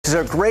is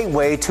a great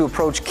way to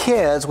approach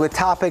kids with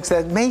topics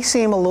that may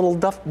seem a little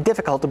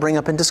difficult to bring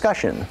up in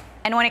discussion.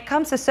 And when it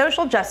comes to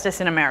social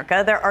justice in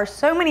America, there are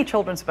so many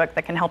children's books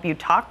that can help you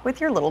talk with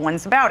your little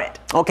ones about it.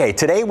 Okay,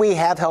 today we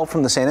have help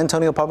from the San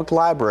Antonio Public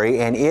Library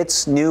and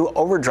its new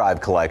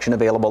Overdrive collection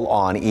available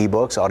on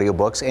ebooks,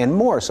 audiobooks, and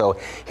more. So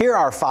here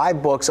are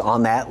 5 books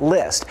on that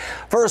list.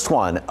 First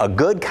one, A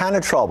Good Kind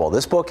of Trouble.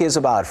 This book is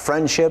about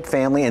friendship,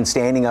 family, and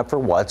standing up for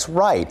what's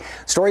right.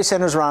 Story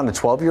centers around a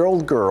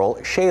 12-year-old girl,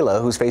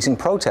 Shayla, who's facing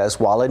protests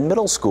while in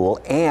middle school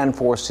and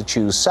forced to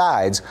choose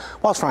sides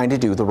while trying to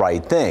do the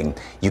right thing.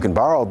 You can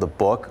borrow the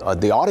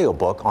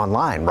audiobook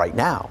online right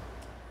now.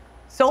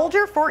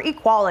 Soldier for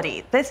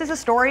Equality. This is a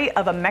story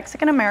of a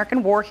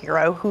Mexican-American war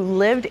hero who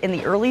lived in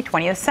the early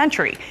 20th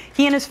century.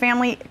 He and his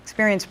family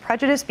experienced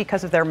prejudice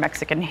because of their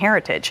Mexican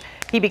heritage.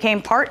 He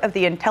became part of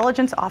the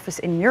intelligence office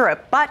in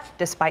Europe, but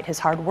despite his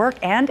hard work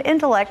and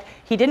intellect,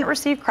 he didn't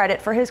receive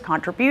credit for his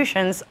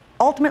contributions,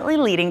 ultimately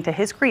leading to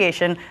his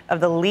creation of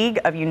the League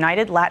of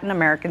United Latin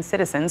American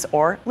Citizens,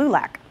 or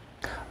LULAC.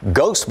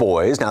 Ghost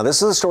Boys. Now,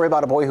 this is a story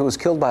about a boy who was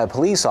killed by a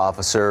police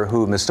officer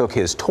who mistook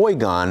his toy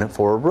gun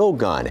for a real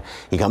gun.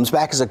 He comes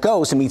back as a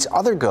ghost and meets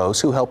other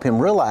ghosts who help him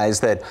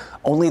realize that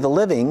only the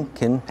living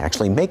can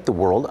actually make the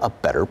world a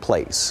better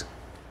place.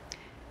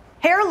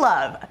 Hair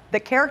Love.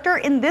 The character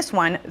in this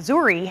one,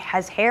 Zuri,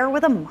 has hair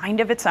with a mind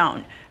of its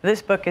own.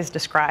 This book is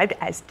described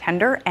as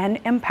tender and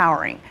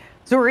empowering.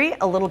 Zuri,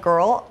 a little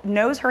girl,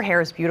 knows her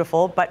hair is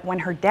beautiful, but when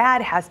her dad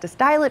has to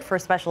style it for a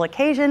special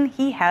occasion,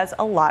 he has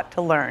a lot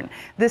to learn.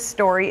 This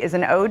story is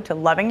an ode to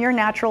loving your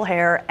natural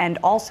hair and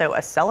also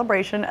a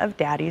celebration of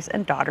daddies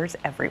and daughters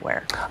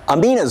everywhere.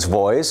 Amina's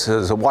Voice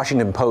is a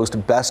Washington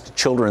Post Best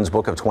Children's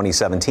Book of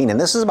 2017, and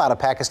this is about a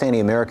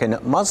Pakistani-American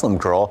Muslim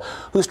girl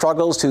who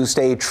struggles to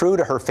stay true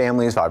to her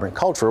family's vibrant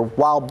culture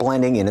while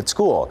blending in at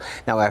school.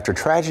 Now, after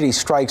tragedy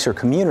strikes her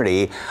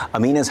community,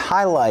 Amina's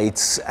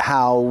highlights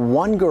how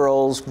one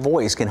girl's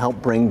voice can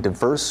help bring a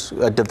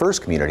diverse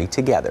community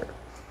together.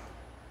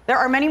 There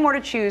are many more to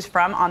choose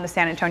from on the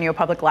San Antonio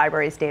Public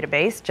Library's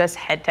database. Just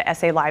head to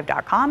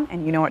SALive.com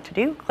and you know what to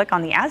do. Click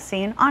on the As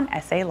Seen on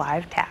SA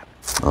Live tab.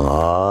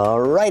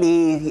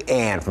 Alrighty,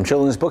 and from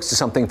children's books to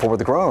something for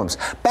the grown-ups.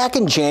 Back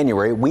in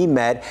January, we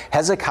met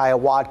Hezekiah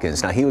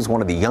Watkins. Now, he was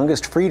one of the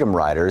youngest freedom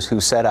riders who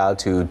set out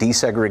to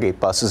desegregate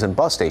buses and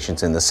bus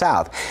stations in the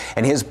South.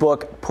 And his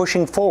book,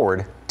 Pushing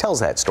Forward, tells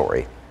that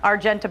story. Our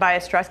Jen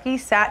Tobias Strusky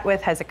sat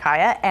with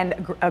Hezekiah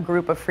and a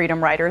group of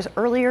freedom riders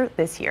earlier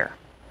this year.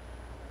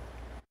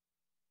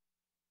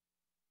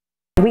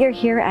 We are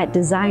here at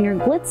Designer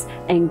Glitz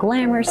and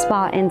Glamour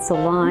Spa and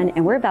Salon,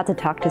 and we're about to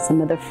talk to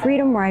some of the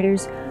freedom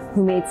riders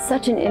who made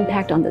such an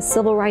impact on the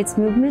civil rights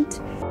movement.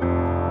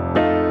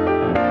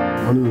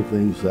 One of the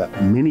things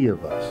that many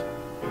of us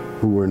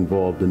who were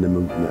involved in the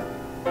movement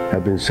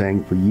have been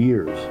saying for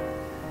years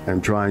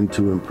and trying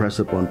to impress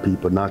upon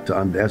people not to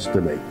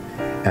underestimate,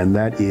 and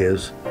that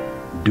is,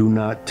 do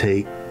not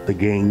take the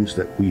gains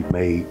that we've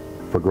made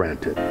for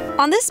granted.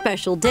 On this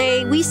special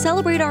day, we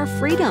celebrate our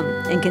freedom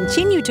and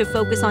continue to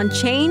focus on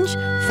change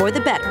for the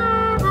better.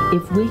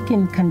 If we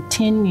can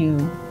continue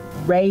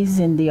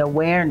raising the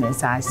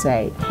awareness, I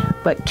say,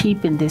 but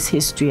keeping this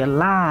history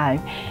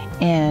alive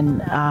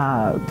and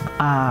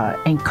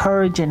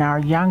encouraging our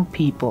young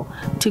people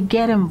to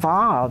get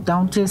involved.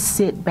 Don't just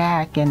sit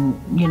back and,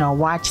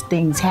 watch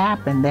things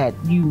happen that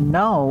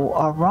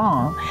are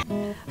wrong.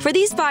 For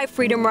these 5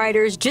 freedom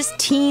riders, just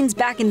teens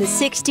back in the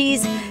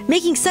 60s,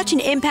 making such an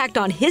impact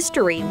on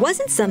history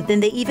wasn't something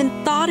they even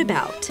thought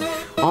about.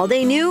 All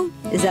they knew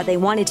is that they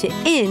wanted to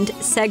end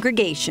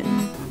segregation.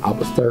 I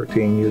was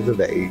 13 years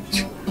of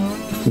age,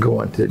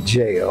 going to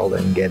jail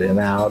and getting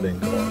out and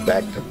going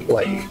back to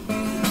play.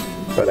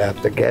 But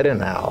after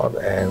getting out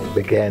and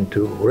began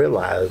to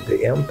realize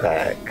the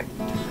impact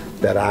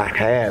that I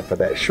had for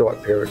that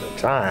short period of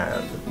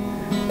time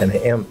and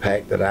the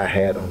impact that I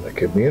had on the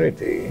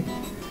community.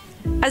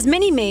 As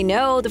many may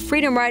know, the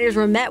Freedom Riders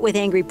were met with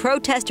angry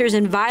protesters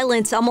and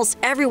violence almost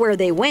everywhere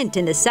they went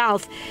in the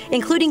South,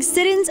 including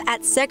sit-ins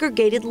at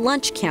segregated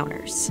lunch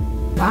counters.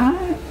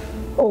 My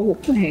whole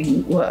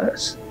thing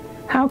was,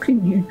 how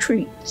can you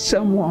treat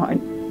someone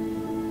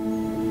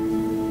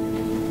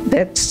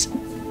that's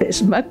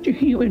as much a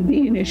human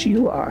being as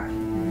you are?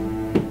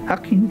 How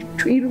can you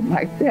treat them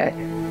like that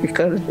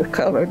because of the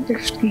color of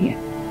their skin?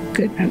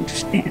 Couldn't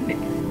understand it.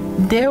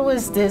 There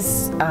was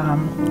this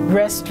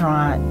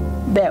restaurant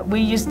that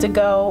we used to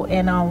go,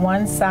 and on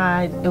one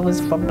side it was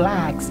for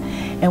blacks,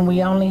 and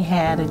we only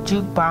had a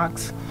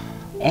jukebox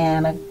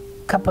and a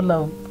couple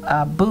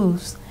of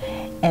booths,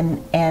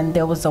 and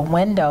there was a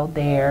window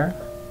there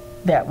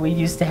that we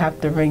used to have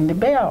to ring the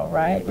bell,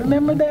 right?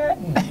 Remember that?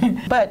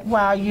 But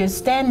while you're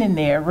standing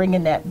there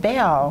ringing that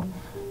bell,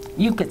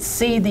 you could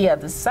see the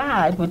other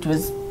side, which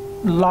was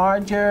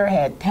larger,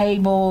 had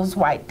tables,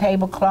 white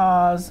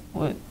tablecloths.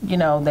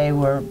 They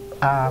were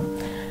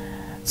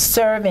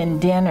serving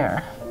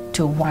dinner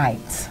to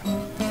whites.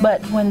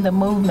 But when the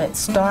movement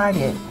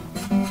started,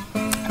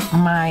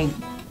 my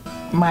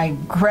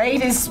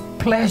greatest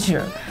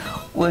pleasure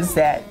was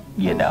that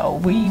You know,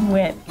 we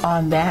went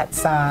on that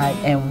side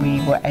and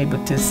we were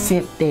able to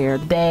sit there.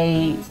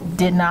 They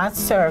did not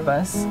serve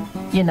us,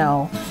 you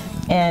know,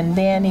 and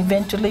then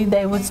eventually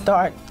they would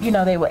start, you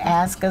know, they would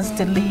ask us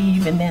to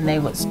leave and then they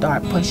would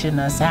start pushing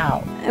us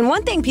out. And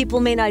one thing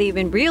people may not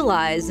even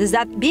realize is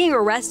that being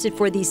arrested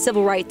for these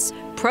civil rights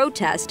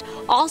protests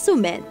also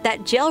meant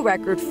that jail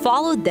record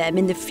followed them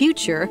in the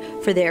future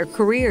for their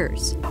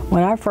careers.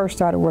 When I first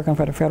started working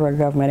for the federal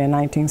government in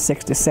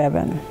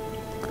 1967,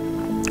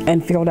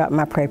 and filled out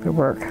my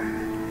paperwork,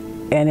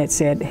 and it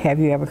said, have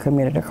you ever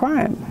committed a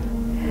crime?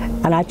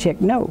 And I checked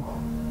no.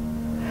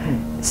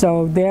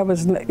 So there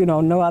was, you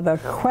know, no other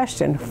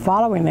question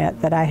following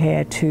that I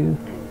had to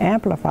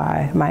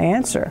amplify my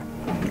answer.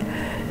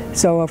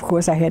 So of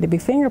course I had to be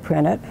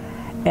fingerprinted,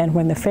 and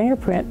when the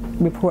fingerprint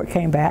report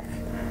came back,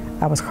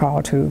 I was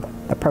called to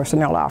the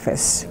personnel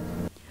office.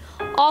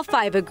 All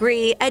five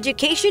agree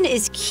education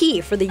is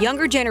key for the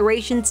younger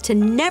generations to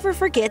never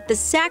forget the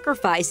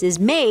sacrifices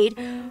made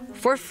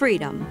for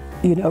freedom.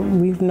 You know,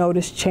 we've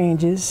noticed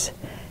changes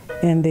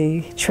in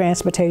the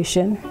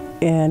transportation,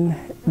 in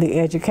the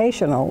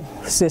educational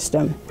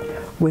system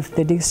with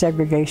the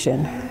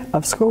desegregation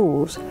of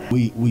schools.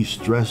 We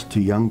stress to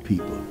young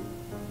people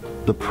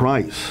the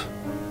price,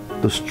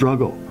 the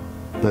struggle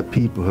that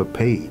people have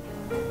paid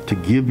to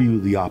give you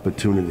the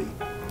opportunity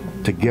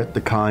to get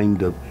the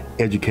kind of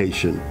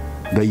education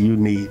that you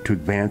need to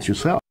advance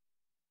yourself.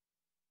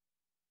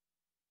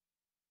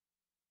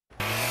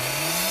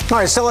 All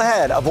right, still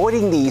ahead,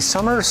 avoiding the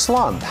summer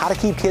slump, how to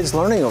keep kids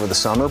learning over the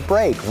summer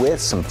break with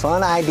some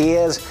fun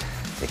ideas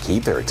to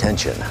keep their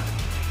attention.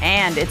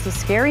 And it's a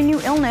scary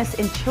new illness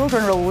in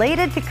children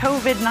related to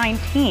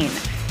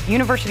COVID-19.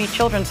 University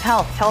Children's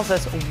Health tells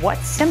us what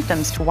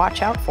symptoms to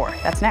watch out for.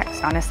 That's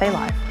next on SA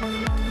Live.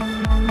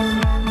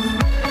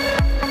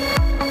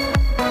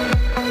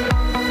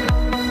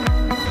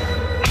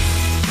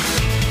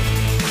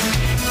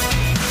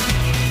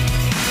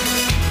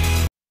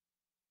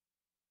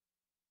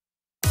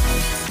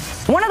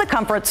 One of the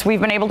comforts we've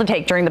been able to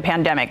take during the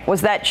pandemic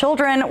was that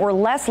children were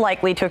less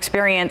likely to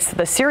experience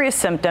the serious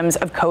symptoms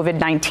of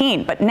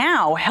COVID-19. But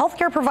now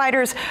healthcare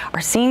providers are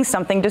seeing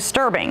something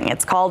disturbing.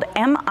 It's called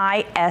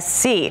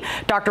MIS-C.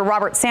 Dr.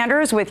 Robert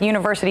Sanders with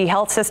University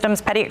Health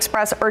System's Petty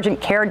Express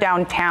Urgent Care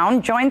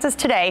downtown joins us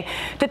today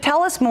to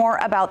tell us more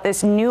about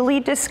this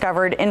newly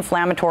discovered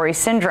inflammatory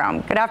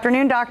syndrome. Good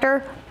afternoon,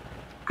 doctor.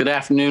 Good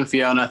afternoon,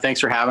 Fiona. Thanks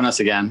for having us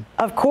again.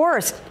 Of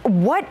course.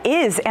 What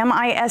is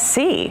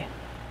MIS-C?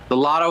 A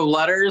lot of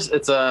letters.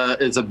 It's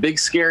a big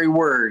scary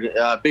word,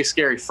 big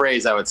scary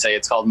phrase, I would say.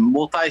 It's called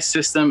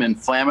multi-system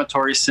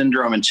inflammatory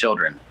syndrome in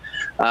children.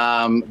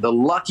 The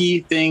lucky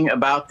thing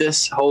about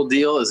this whole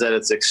deal is that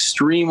it's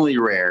extremely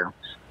rare,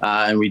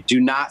 and we do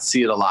not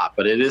see it a lot.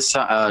 But it is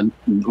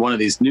one of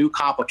these new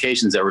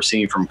complications that we're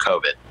seeing from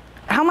COVID.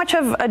 How much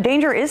of a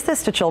danger is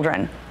this to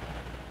children?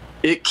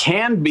 It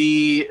can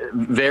be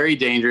very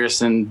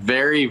dangerous and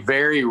very,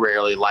 very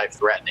rarely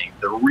life-threatening.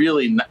 The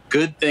really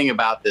good thing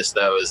about this,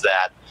 though, is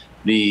that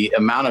the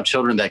amount of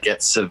children that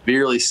get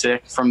severely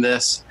sick from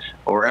this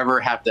or ever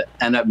have to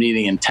end up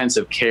needing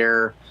intensive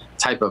care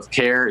type of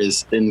care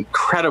is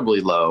incredibly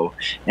low.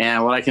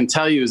 And what I can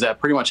tell you is that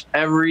pretty much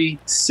every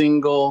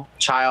single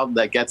child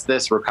that gets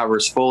this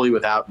recovers fully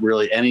without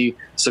really any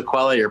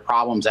sequelae or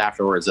problems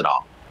afterwards at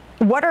all.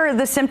 What are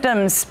the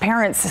symptoms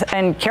parents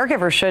and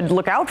caregivers should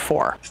look out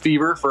for?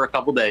 Fever for a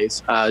couple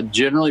days.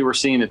 Generally, we're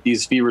seeing that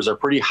these fevers are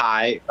pretty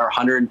high, or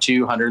 102,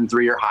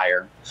 103 or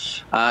higher.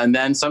 And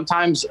then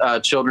sometimes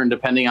children,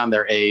 depending on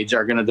their age,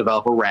 are going to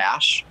develop a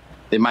rash.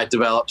 They might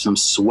develop some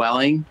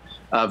swelling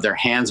of their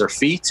hands or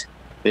feet.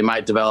 They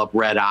might develop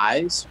red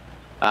eyes.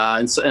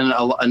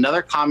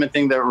 Another common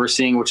thing that we're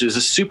seeing, which is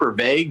super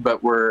vague,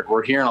 but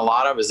we're hearing a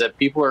lot of, is that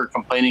people are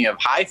complaining of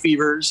high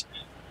fevers,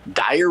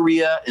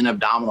 diarrhea, and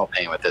abdominal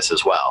pain with this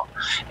as well.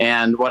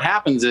 And what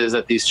happens is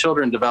that these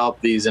children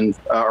develop these,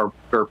 or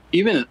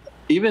even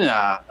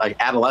like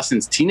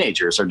adolescents,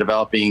 teenagers are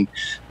developing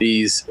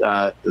these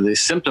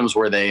symptoms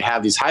where they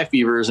have these high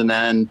fevers, and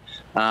then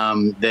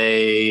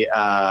they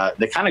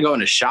kind of go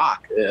into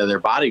shock. Their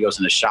body goes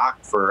into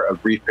shock for a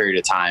brief period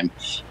of time,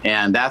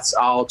 and that's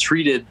all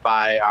treated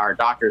by our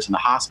doctors in the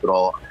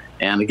hospital.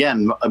 And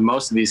again,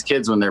 most of these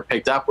kids, when they're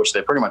picked up, which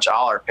they pretty much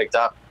all are picked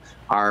up,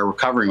 are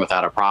recovering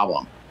without a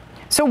problem.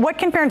 So what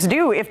can parents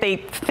do if they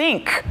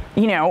think,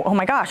 you know, oh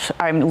my gosh,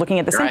 I'm looking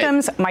at the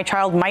symptoms, my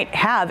child might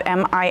have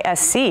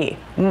MIS-C?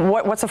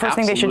 What's the first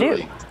thing they should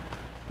do?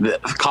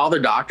 Call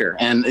their doctor.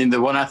 And the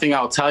one thing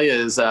I'll tell you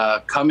is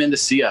come in to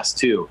see us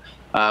too.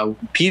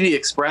 PD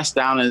Express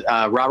down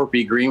at Robert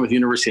B. Greene with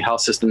University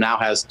Health System now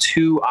has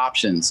two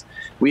options.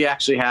 We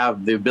actually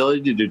have the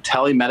ability to do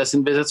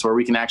telemedicine visits where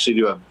we can actually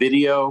do a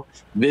video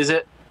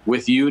visit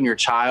with you and your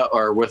child,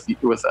 or with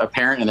a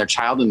parent and their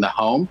child in the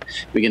home.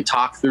 We can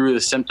talk through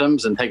the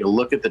symptoms and take a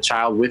look at the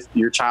child with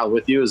your child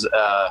with you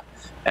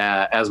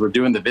as we're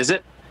doing the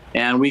visit.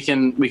 And we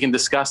can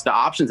discuss the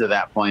options at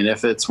that point.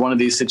 If it's one of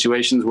these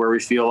situations where we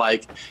feel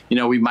like, you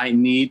know, we might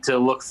need to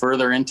look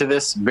further into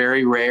this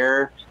very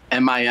rare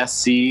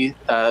MIS-C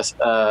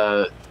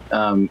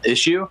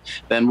issue,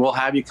 then we'll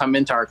have you come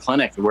into our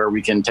clinic where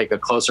we can take a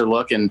closer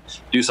look and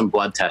do some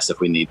blood tests if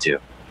we need to.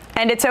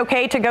 And it's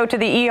okay to go to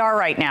the ER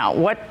right now.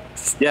 What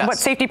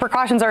safety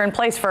precautions are in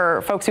place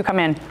for folks who come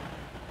in?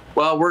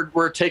 Well,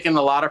 we're taking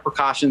a lot of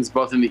precautions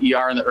both in the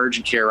ER and the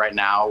urgent care right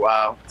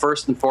now.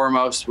 First and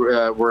foremost,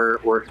 we're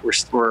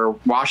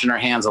washing our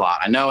hands a lot.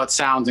 I know it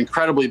sounds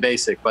incredibly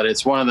basic, but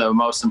it's one of the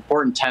most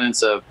important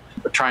tenets of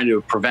trying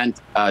to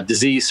prevent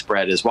disease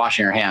spread is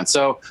washing our hands.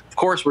 So, of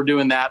course, we're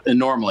doing that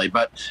normally.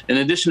 But in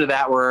addition to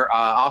that, we're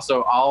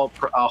also all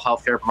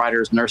healthcare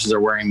providers, nurses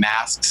are wearing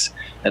masks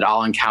at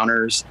all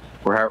encounters.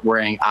 We're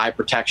wearing eye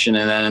protection,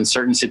 and then in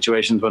certain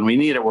situations when we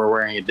need it, we're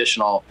wearing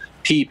additional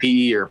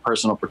PPE or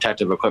personal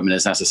protective equipment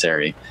as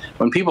necessary.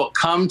 When people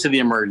come to the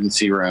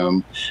emergency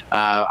room,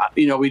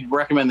 we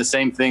recommend the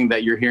same thing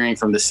that you're hearing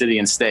from the city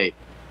and state.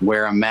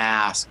 Wear a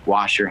mask,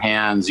 wash your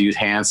hands, use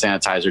hand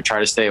sanitizer, try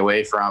to stay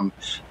away from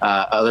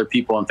other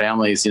people and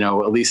families,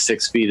 at least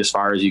 6 feet as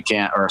far as you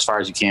can,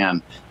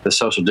 the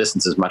social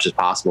distance as much as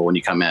possible when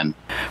you come in.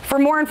 For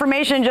more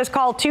information, just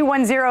call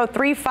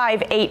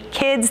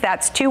 210-358-KIDS.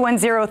 That's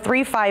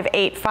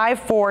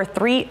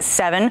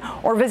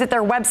 210-358-5437, or visit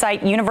their website,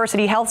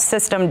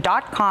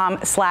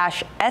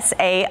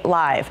 universityhealthsystem.com/SA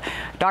Live.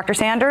 Dr.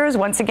 Sanders,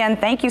 once again,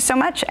 thank you so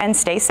much and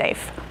stay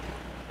safe.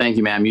 Thank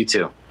you, ma'am. You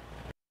too.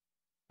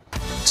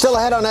 Still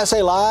ahead on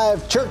SA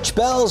Live, church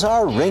bells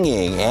are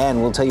ringing,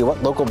 and we'll tell you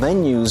what local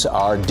venues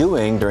are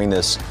doing during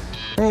this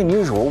very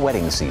unusual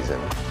wedding season.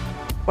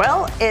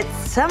 Well, it's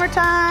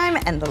summertime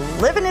and the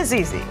living is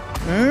easy.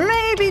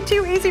 Maybe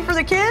too easy for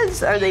the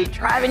kids. Are they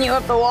driving you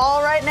up the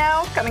wall right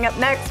now? Coming up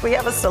next, we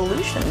have a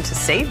solution to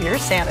save your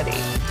sanity.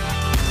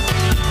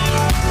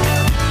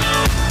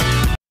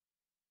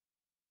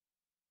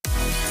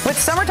 With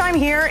summertime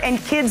here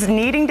and kids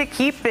needing to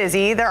keep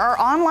busy, there are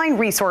online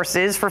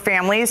resources for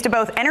families to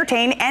both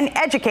entertain and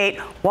educate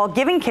while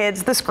giving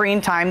kids the screen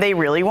time they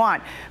really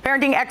want.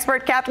 Parenting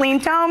expert Kathleen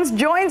Tomes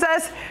joins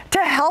us to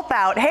help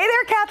out. Hey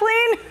there,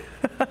 Kathleen.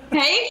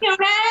 Hey,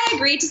 Fiona.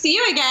 Great to see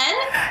you again.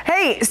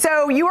 Hey,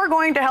 so you are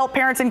going to help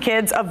parents and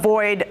kids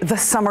avoid the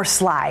summer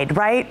slide,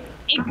 right?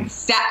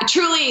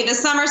 Truly, the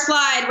summer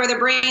slide where the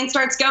brain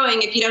starts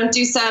going if you don't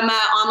do some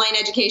online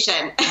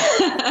education.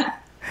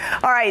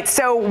 All right,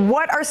 so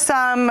what are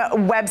some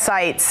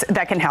websites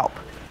that can help?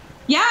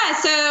 Yeah,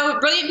 so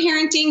Brilliant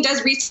Parenting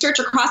does research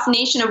across the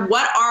nation of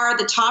what are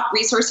the top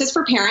resources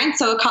for parents.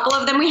 So a couple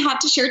of them we have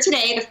to share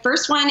today. The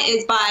first one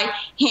is by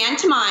Hand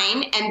to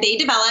Mind, and they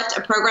developed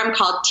a program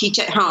called Teach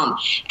at Home.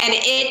 And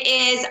it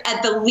is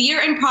the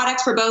leader in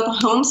products for both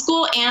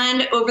homeschool,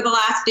 and over the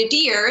last 50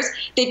 years,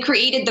 they've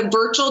created the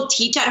virtual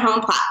Teach at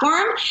Home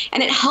platform,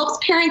 and it helps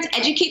parents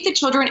educate the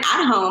children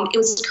at home. It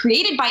was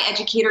created by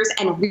educators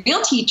and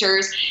real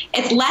teachers.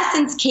 It's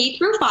lessons K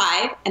through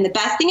 5, and the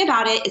best thing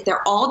about it is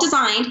they're all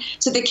designed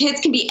so the kids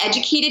can be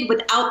educated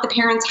without the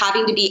parents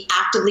having to be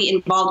actively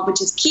involved,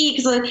 which is key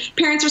because the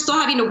parents are still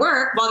having to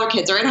work while their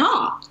kids are at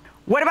home.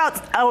 What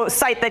about a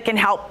site that can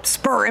help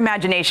spur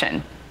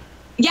imagination?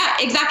 Yeah,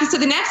 exactly. So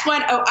the next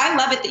one, I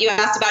love it that you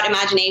asked about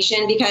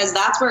imagination because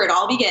that's where it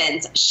all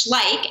begins.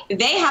 Schleich,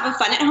 they have a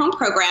fun at home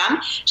program.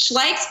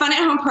 Schleich's fun at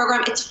home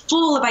program, it's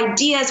full of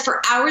ideas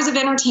for hours of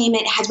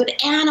entertainment. It has with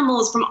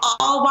animals from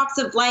all walks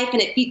of life,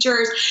 and it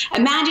features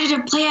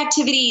imaginative play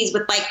activities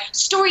with like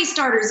story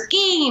starters,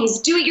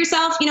 games,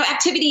 do-it-yourself,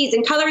 activities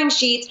and coloring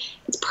sheets.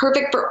 It's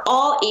perfect for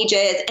all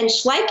ages. And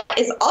Schleich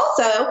is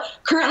also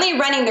currently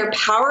running their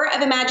Power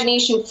of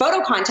Imagination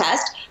photo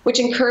contest, which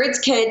encourages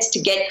kids to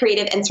get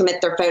creative and submit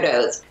their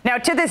photos. Now,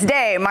 to this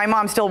day, my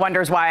mom still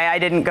wonders why I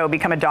didn't go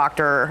become a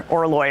doctor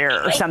or a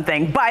lawyer or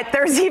something. But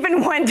there's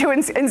even one to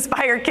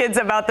inspire kids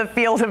about the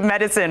field of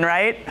medicine,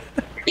 right?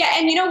 Yeah,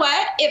 and you know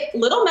what? If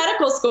Little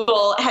Medical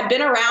School had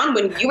been around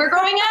when you were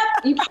growing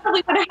up, you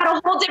probably would have had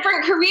a whole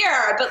different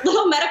career. But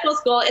Little Medical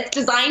School, it's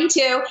designed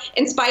to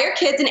inspire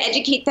kids and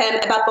educate them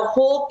about the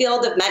whole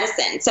field of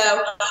medicine.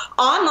 So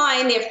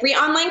online, they have free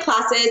online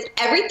classes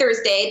every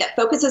Thursday that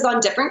focuses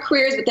on different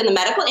careers within the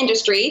medical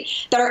industry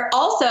that are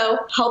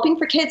also helping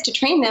for kids to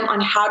train them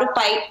on how to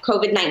fight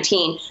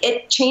COVID-19.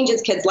 It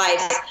changes kids'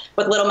 lives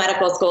with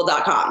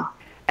littlemedicalschool.com.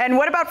 And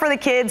what about for the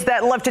kids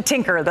that love to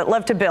tinker, that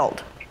love to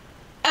build?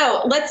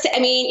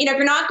 If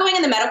you're not going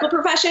in the medical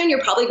profession,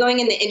 you're probably going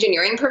in the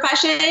engineering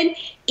profession.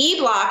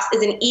 eBlocks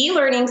is an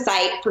e-learning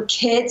site for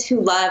kids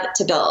who love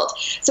to build.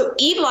 So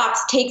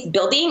eBlocks takes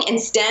building and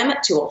STEM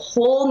to a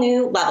whole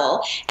new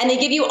level, and they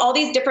give you all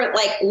these different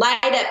light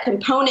up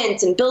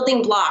components and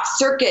building blocks,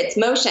 circuits,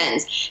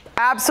 motions.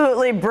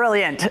 Absolutely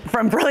brilliant.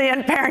 From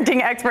Brilliant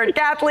Parenting expert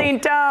Kathleen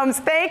Tomes,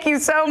 thank you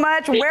so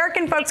much. Where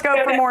can folks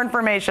go for more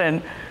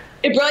information?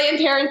 Brilliant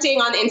Parenting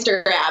on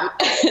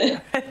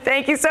Instagram.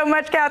 Thank you so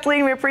much,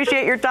 Kathleen. We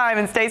appreciate your time,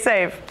 and stay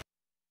safe.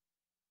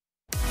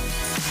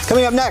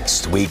 Coming up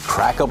next, we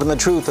crack open the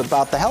truth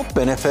about the health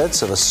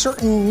benefits of a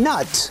certain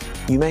nut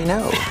you may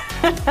know.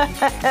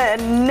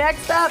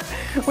 Next up,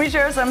 we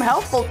share some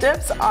helpful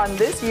tips on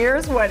this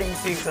year's wedding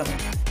season.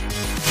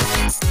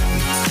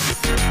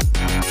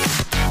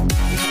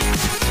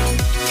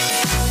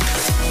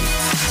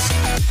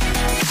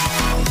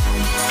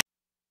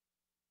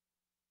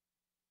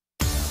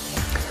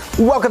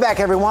 Welcome back,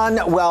 everyone.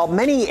 Well,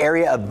 many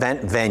area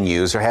event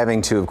venues are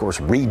having to, of course,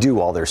 redo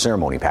all their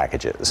ceremony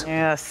packages.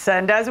 Yes,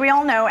 and as we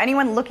all know,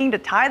 anyone looking to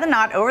tie the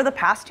knot over the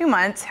past 2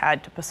 months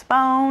had to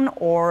postpone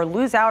or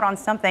lose out on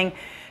something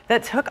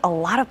that took a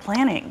lot of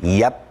planning.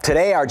 Yep.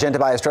 Today, our Jen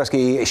Tobias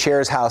Trusky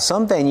shares how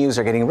some venues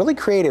are getting really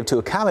creative to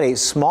accommodate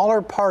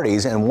smaller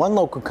parties, and one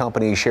local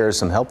company shares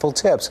some helpful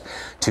tips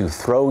to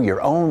throw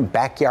your own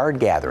backyard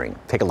gathering.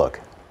 Take a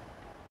look.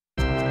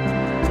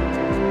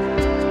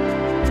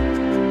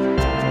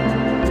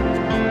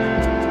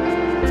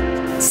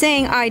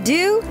 Saying I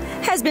do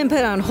has been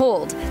put on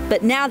hold,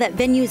 but now that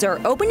venues are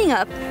opening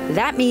up,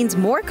 that means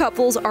more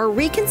couples are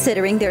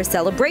reconsidering their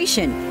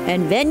celebration,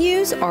 and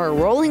venues are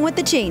rolling with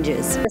the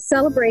changes. The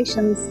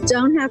celebrations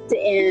don't have to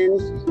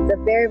end. It's a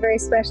very, very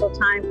special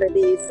time for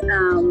these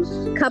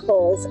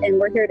couples, and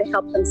we're here to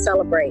help them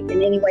celebrate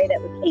in any way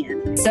that we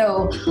can.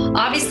 So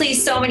obviously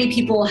so many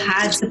people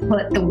had to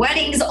put the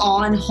weddings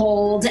on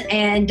hold,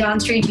 and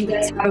Dawn Strange, you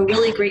guys have a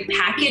really great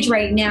package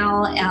right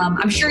now.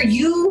 I'm sure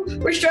you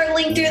were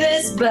struggling through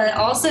this, but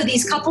also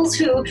these couples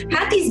who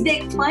had these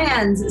big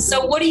plans.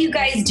 So what are you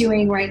guys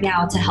doing right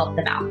now to help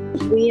them out?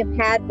 We have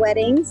had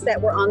weddings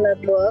that were on the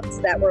books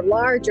that were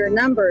larger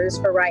numbers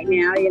for right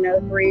now,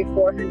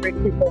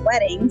 300-400 people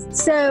weddings.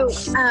 So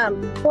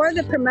for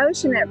the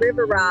promotion at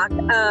River Rock,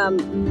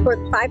 for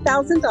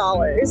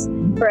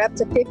 $5,000 for up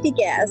to 50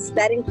 guests,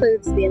 that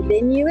includes the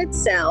venue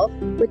itself,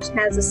 which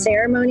has a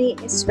ceremony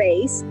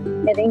space.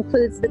 It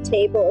includes the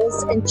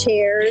tables and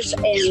chairs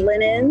and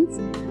linens.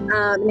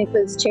 It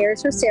includes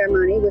chairs for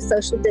ceremony with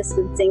social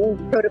distancing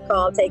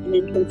protocol taken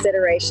into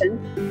consideration.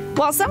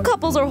 While some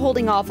couples are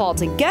holding off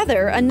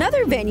altogether,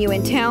 another venue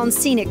in town,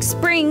 Scenic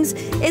Springs,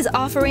 is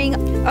offering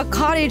a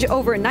cottage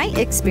overnight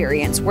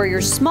experience where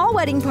your small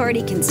wedding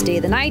party can stay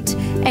the night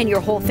and your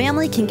whole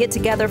family can get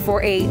together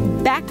for a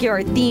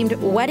backyard-themed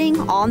wedding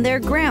on their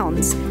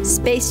grounds,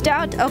 spaced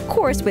out, of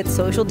course, with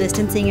social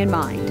distancing in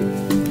mind.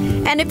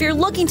 And if you're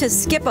looking to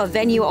skip a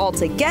venue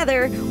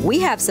altogether, we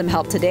have some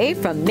help today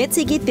from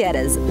Mitzi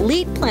Gutierrez,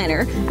 lead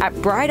planner at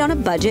Bride on a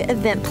Budget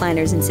Event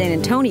Planners in San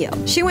Antonio.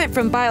 She went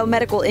from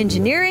biomedical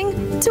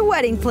engineering to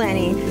wedding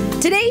planning.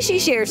 Today, she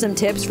shares some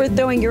tips for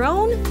throwing your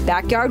own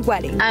backyard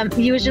wedding.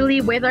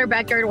 Usually with our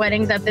backyard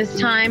weddings at this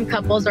time,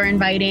 couples are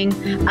inviting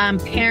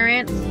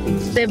parents,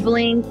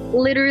 siblings,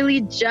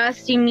 literally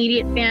just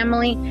immediate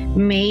family,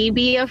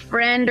 maybe a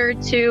friend or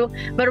two,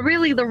 but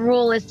really the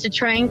rule is to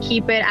try and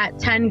keep it at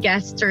 10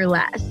 guests or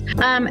less.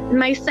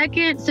 My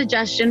second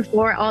suggestion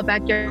for all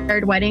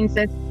backyard weddings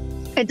is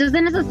it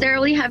doesn't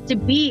necessarily have to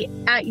be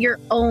at your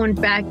own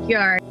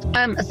backyard.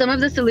 Some of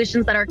the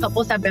solutions that our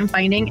couples have been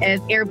finding is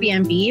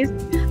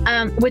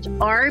Airbnbs, which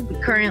are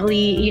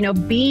currently,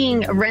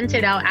 being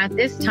rented out at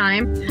this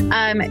time.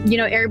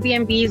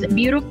 Airbnbs,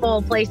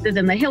 beautiful places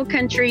in the Hill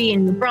Country,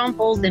 in New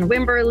Braunfels, in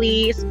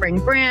Wimberley, Spring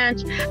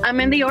Branch,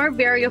 and they are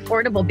very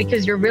affordable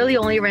because you're really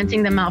only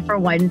renting them out for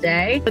one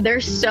day. But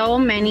there's so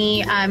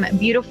many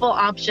beautiful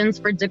options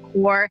for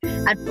decor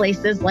at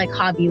places like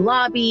Hobby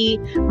Lobby,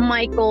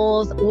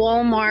 Michael's,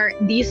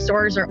 Walmart. These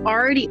stores are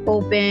already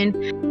open.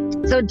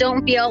 So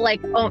don't feel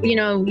like,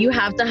 you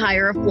have to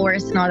hire a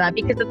florist and all that,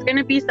 because it's going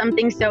to be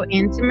something so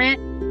intimate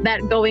that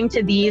going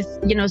to these,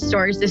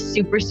 stores is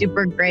super,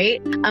 super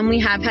great. We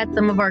have had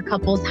some of our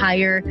couples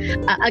hire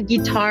a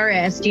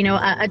guitarist,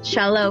 a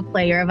cello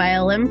player, a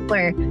violin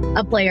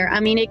player. I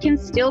mean, it can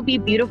still be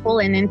beautiful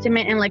and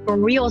intimate and like a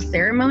real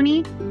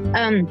ceremony.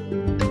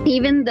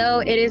 Even though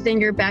it is in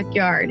your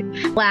backyard.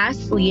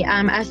 Lastly,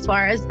 as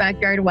far as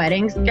backyard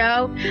weddings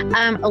go,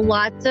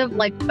 lots of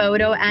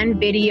photo and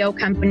video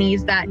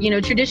companies that,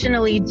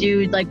 traditionally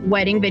do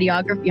wedding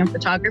videography and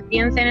photography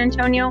in San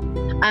Antonio,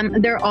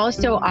 they're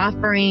also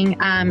offering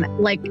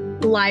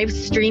live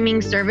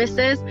streaming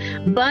services,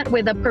 but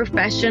with a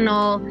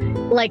professional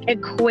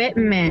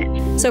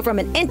equipment. So from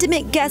an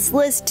intimate guest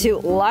list to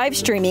live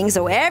streaming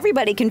so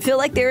everybody can feel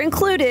like they're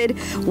included,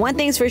 one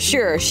thing's for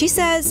sure, she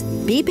says,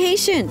 be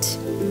patient.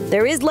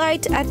 There is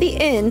light at the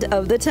end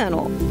of the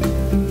tunnel.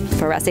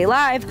 For SA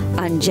Live,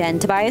 I'm Jen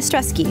Tobias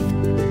Trusky.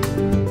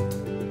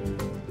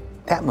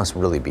 That must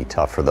really be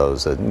tough for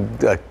those.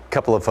 A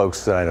couple of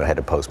folks that I know had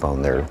to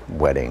postpone their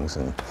weddings.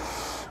 And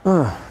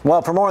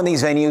well, for more on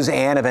these venues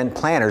and event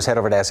planners, head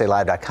over to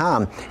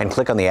SALive.com and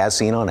click on the As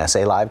Seen on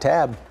SA Live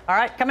tab. All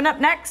right, coming up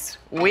next,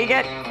 we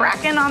get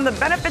cracking on the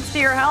benefits to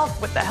your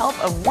health with the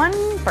help of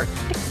one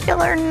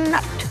particular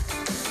nut.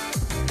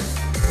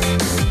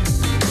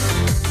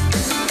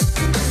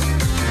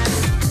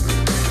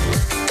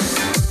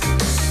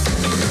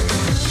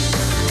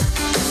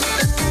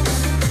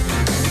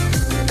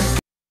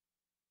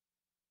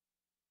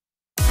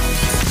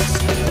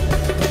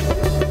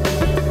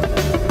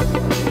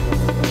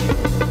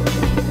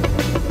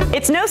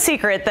 It's no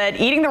secret that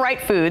eating the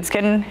right foods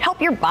can help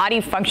your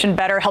body function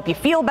better, help you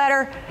feel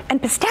better, and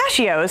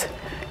pistachios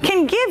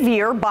can give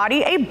your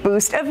body a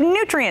boost of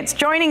nutrients.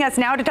 Joining us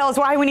now to tell us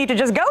why we need to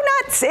just go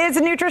nuts is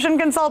nutrition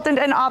consultant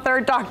and author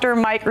Dr.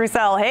 Mike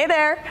Roussel. Hey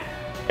there.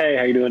 Hey,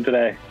 how you doing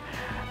today?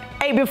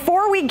 Hey,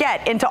 before we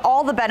get into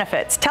all the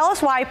benefits, tell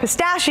us why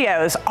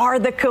pistachios are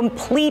the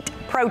complete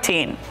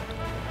protein.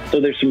 So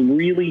there's some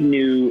really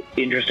new,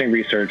 interesting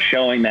research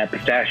showing that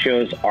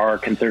pistachios are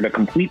considered a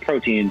complete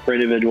protein for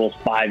individuals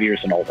 5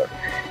 years and older.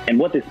 And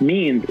what this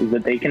means is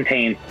that they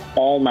contain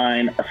all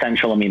 9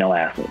 essential amino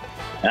acids.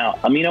 Now,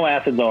 amino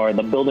acids are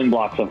the building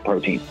blocks of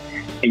protein.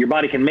 And your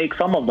body can make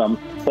some of them,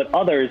 but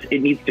others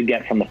it needs to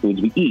get from the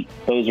foods we eat.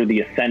 Those are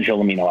the essential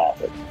amino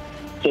acids.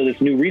 So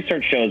this new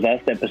research shows us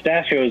that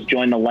pistachios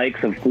join the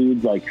likes of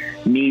foods like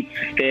meats,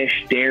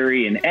 fish,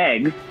 dairy, and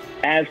eggs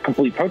as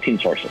complete protein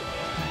sources.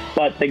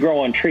 But they grow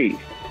on trees.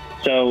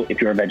 So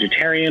if you're a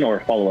vegetarian or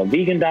follow a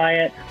vegan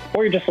diet,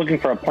 or you're just looking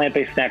for a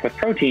plant-based snack with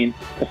protein,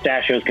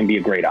 pistachios can be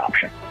a great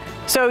option.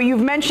 So you've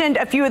mentioned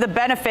a few of the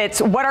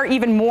benefits. What are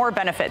even more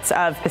benefits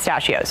of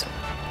pistachios?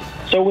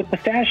 So with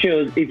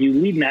pistachios, if you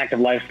lead an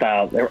active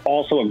lifestyle, they're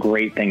also a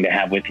great thing to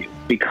have with you.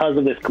 Because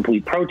of this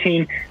complete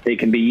protein, they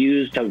can be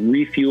used to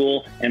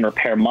refuel and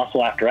repair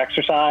muscle after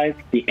exercise.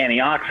 The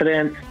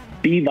antioxidants,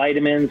 B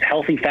vitamins,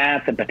 healthy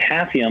fats, and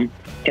potassium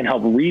can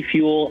help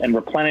refuel and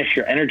replenish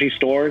your energy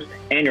stores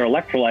and your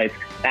electrolytes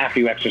after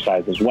you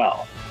exercise as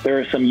well. There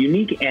are some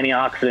unique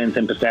antioxidants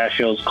in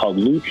pistachios called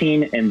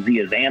lutein and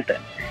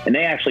zeaxanthin, and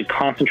they actually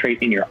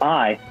concentrate in your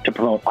eye to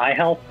promote eye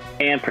health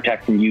and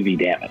protect from UV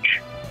damage.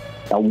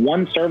 Now,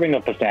 1 serving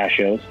of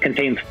pistachios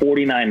contains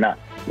 49 nuts,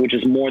 which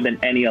is more than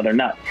any other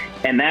nut,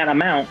 and that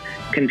amount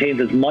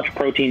contains as much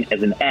protein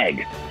as an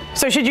egg.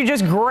 So should you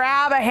just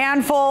grab a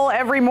handful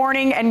every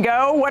morning and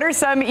go? What are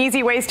some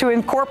easy ways to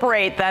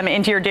incorporate them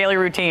into your daily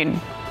routine?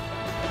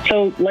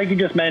 So like you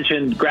just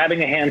mentioned,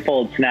 grabbing a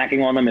handful and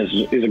snacking on them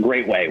is a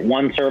great way.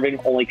 1 serving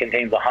only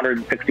contains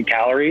 160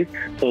 calories,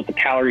 so it's a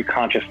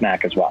calorie-conscious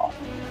snack as well.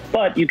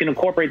 But you can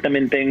incorporate them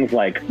in things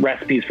like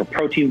recipes for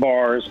protein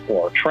bars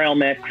or trail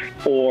mix,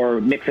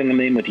 or mixing them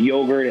in with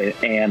yogurt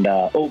and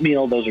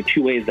oatmeal. Those are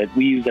 2 ways that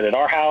we use it at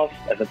our house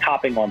as a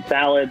topping on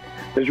salads.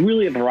 There's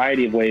really a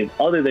variety of ways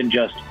other than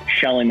just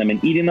shelling them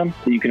and eating them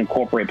that you can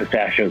incorporate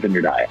pistachios in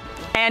your diet.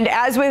 And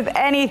as with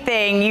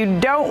anything, you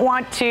don't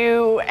want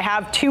to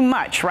have too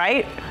much,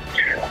 right?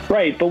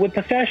 Right, but with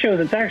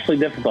pistachios, it's actually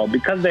difficult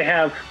because they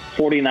have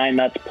 49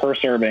 nuts per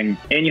serving,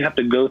 and you have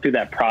to go through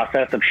that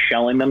process of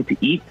shelling them to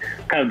eat.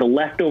 Kind of the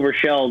leftover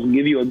shells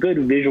give you a good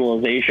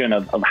visualization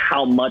of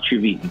how much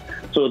you've eaten.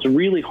 So it's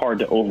really hard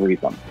to overeat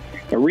them.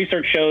 The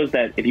research shows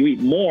that if you eat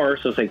more,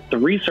 so say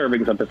 3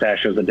 servings of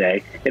pistachios a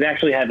day, it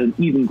actually has an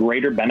even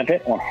greater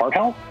benefit on heart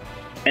health.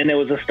 And there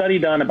was a study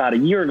done about a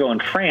year ago in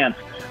France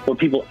where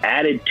people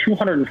added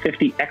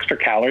 250 extra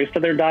calories to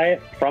their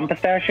diet from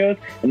pistachios,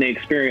 and they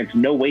experienced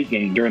no weight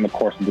gain during the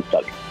course of the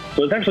study.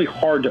 So it's actually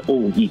hard to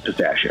overeat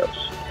pistachios.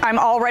 I'm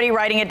already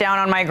writing it down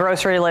on my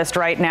grocery list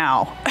right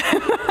now.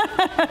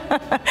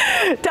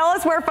 Tell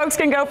us where folks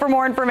can go for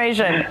more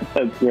information.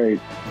 That's great.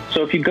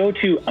 So if you go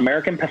to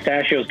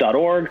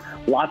AmericanPistachios.org,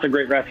 lots of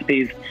great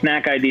recipes,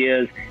 snack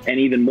ideas, and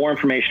even more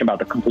information about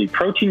the complete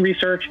protein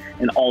research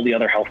and all the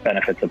other health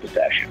benefits of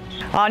pistachios.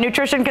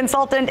 Nutrition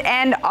consultant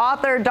and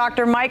author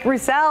Dr. Mike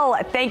Roussel,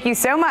 thank you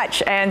so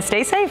much and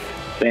stay safe.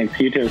 Thanks,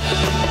 you too.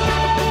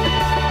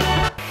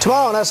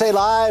 Tomorrow on SA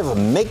Live,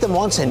 make them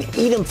once and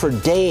eat them for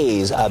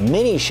days. A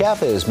mini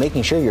chef is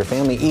making sure your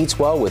family eats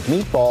well with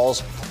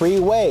meatballs 3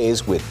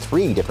 ways with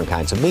 3 different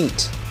kinds of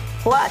meat.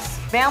 Plus,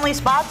 family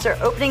spots are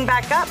opening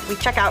back up. We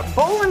check out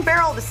Bowl and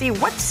Barrel to see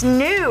what's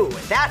new.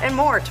 That and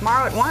more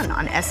tomorrow at 1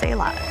 on SA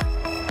Live.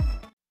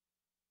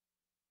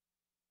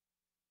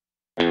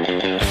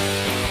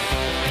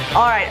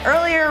 All right,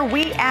 earlier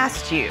we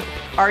asked you,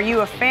 are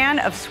you a fan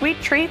of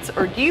sweet treats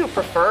or do you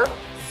prefer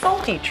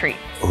salty treats?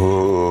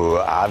 Ooh,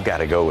 I've got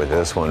to go with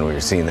this one. We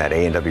were seeing that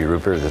A&W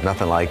root beer. There's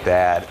nothing like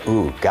that.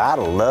 Ooh,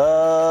 gotta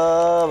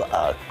love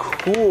a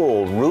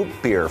cool root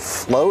beer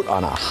float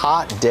on a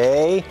hot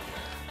day.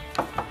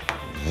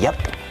 Yep.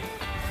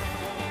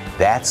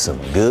 That's some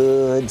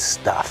good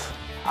stuff.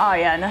 Oh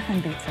yeah, nothing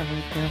beats a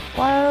root beer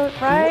float,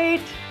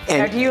 right?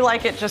 Now, do you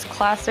like it just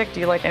classic? Do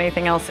you like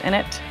anything else in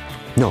it?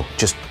 No,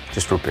 just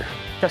root beer.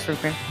 Just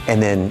root beer.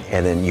 And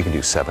then you can do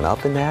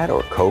 7-Up in that, or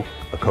a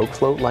Coke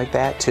float like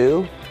that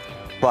too.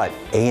 But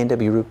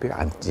A&W root beer,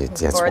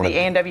 that's or the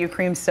A&W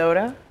cream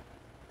soda.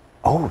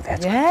 Oh,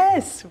 that's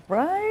yes,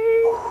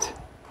 right.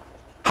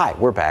 Hi,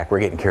 we're back.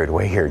 We're getting carried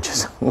away here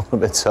just a little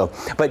bit. So,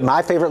 but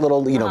my favorite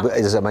little,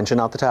 as I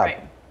mentioned off the top, a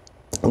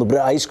little bit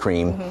of ice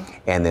cream,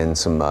 and then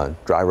some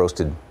dry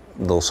roasted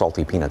little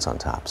salty peanuts on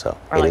top. So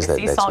or like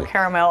sea salt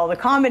caramel, the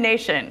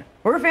combination.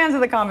 We're fans of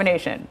the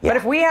combination. Yeah. But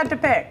if we had to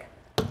pick,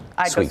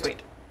 I'd go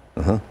sweet.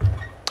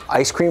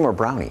 Ice cream or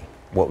brownie?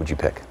 What would you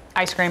pick?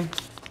 Ice cream.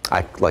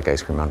 I like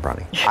ice cream on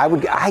brownie.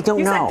 I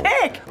don't know.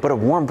 Said pick. But a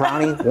warm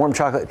brownie, warm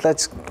chocolate,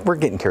 we're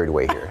getting carried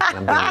away here.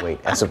 And I'm gaining weight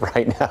as of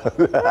right now.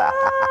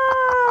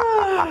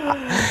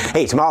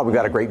 Hey, tomorrow we've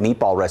got a great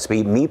meatball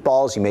recipe.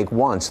 Meatballs you make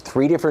once,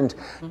 3 different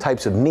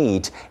types of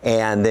meat,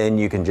 and then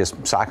you can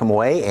just sock them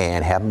away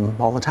and have them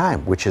all the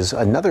time, which is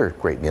another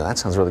great meal. That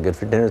sounds really good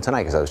for dinner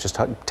tonight, because I was just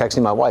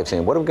texting my wife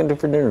saying, what are we going to do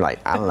for dinner tonight?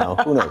 I don't know.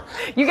 Who knows?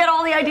 You get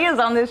all the ideas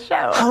on this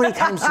show. How many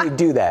times do you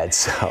do that?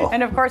 So.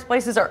 And of course,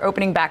 places are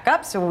opening back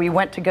up, so we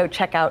went to go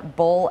check out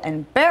Bowl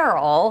and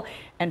Barrel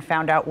and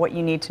found out what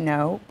you need to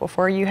know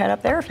before you head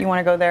up there if you want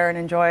to go there and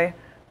enjoy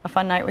a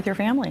fun night with your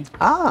family.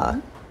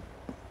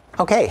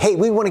 Okay, hey,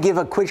 we want to give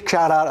a quick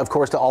shout out, of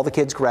course, to all the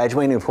kids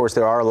graduating. Of course,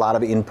 there are a lot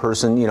of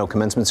in-person,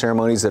 commencement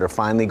ceremonies that are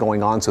finally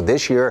going on. So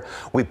this year,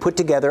 we put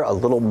together a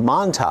little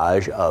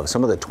montage of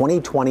some of the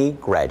 2020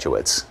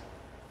 graduates.